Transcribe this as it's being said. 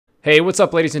Hey, what's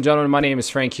up, ladies and gentlemen? My name is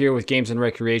Frank here with Games and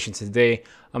Recreation. Today,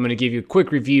 I'm going to give you a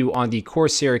quick review on the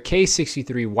Corsair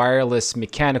K63 wireless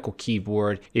mechanical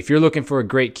keyboard. If you're looking for a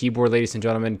great keyboard, ladies and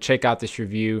gentlemen, check out this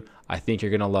review. I think you're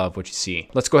going to love what you see.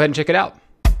 Let's go ahead and check it out.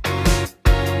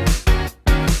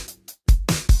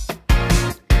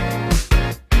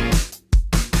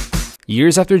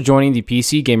 Years after joining the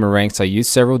PC gamer ranks, I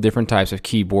used several different types of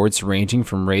keyboards, ranging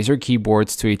from Razer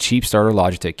keyboards to a cheap starter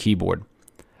Logitech keyboard.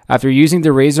 After using the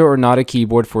Razer or Nada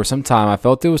keyboard for some time, I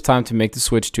felt it was time to make the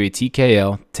switch to a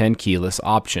TKL 10 keyless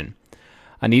option.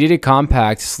 I needed a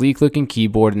compact, sleek-looking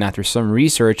keyboard, and after some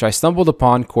research, I stumbled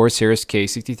upon Corsair's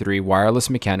K63 wireless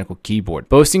mechanical keyboard.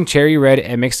 Boasting cherry red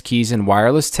MX keys and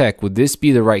wireless tech, would this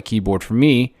be the right keyboard for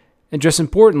me? And just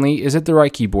importantly, is it the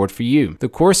right keyboard for you? The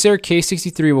Corsair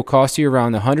K63 will cost you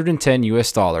around $110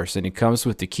 US, and it comes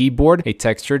with the keyboard, a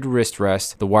textured wrist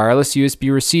rest, the wireless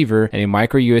USB receiver, and a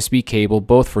micro USB cable,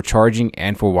 both for charging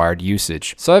and for wired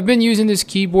usage. So I've been using this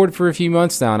keyboard for a few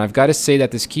months now, and I've got to say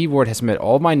that this keyboard has met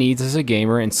all my needs as a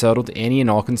gamer and settled any and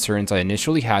all concerns I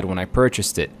initially had when I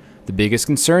purchased it. The biggest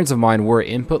concerns of mine were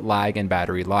input lag and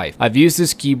battery life. I've used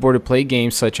this keyboard to play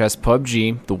games such as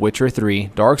PUBG, The Witcher 3,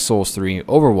 Dark Souls 3,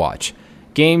 Overwatch.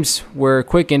 Games where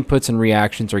quick inputs and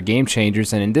reactions are game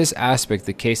changers, and in this aspect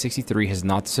the K63 has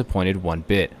not disappointed one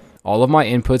bit. All of my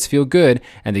inputs feel good,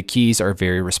 and the keys are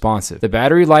very responsive. The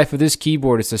battery life of this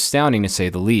keyboard is astounding to say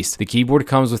the least. The keyboard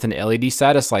comes with an LED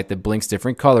status light that blinks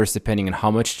different colors depending on how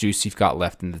much juice you've got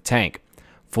left in the tank.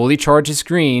 Fully charged is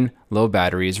green, low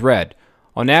battery is red.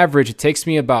 On average, it takes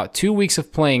me about 2 weeks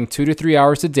of playing 2 to 3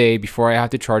 hours a day before I have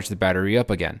to charge the battery up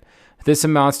again. This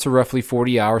amounts to roughly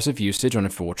 40 hours of usage on a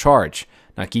full charge.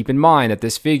 Now keep in mind that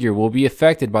this figure will be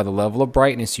affected by the level of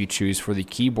brightness you choose for the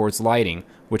keyboard's lighting,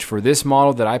 which for this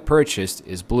model that I purchased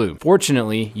is blue.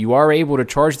 Fortunately, you are able to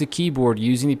charge the keyboard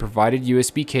using the provided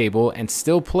USB cable and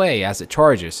still play as it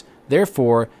charges.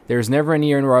 Therefore, there is never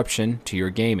any interruption to your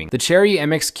gaming. The Cherry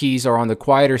MX keys are on the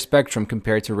quieter spectrum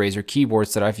compared to Razer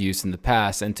keyboards that I've used in the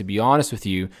past, and to be honest with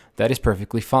you, that is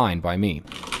perfectly fine by me.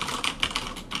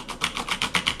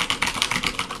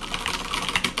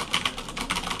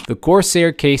 The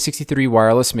Corsair K63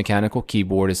 wireless mechanical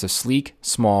keyboard is a sleek,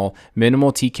 small,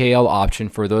 minimal TKL option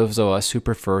for those of us who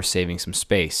prefer saving some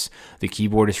space. The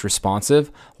keyboard is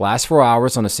responsive, lasts for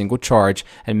hours on a single charge,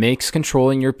 and makes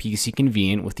controlling your PC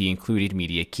convenient with the included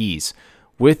media keys.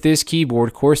 With this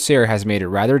keyboard, Corsair has made it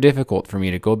rather difficult for me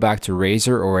to go back to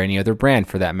Razer or any other brand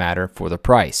for that matter for the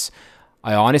price.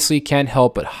 I honestly can't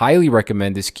help but highly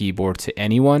recommend this keyboard to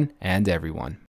anyone and everyone.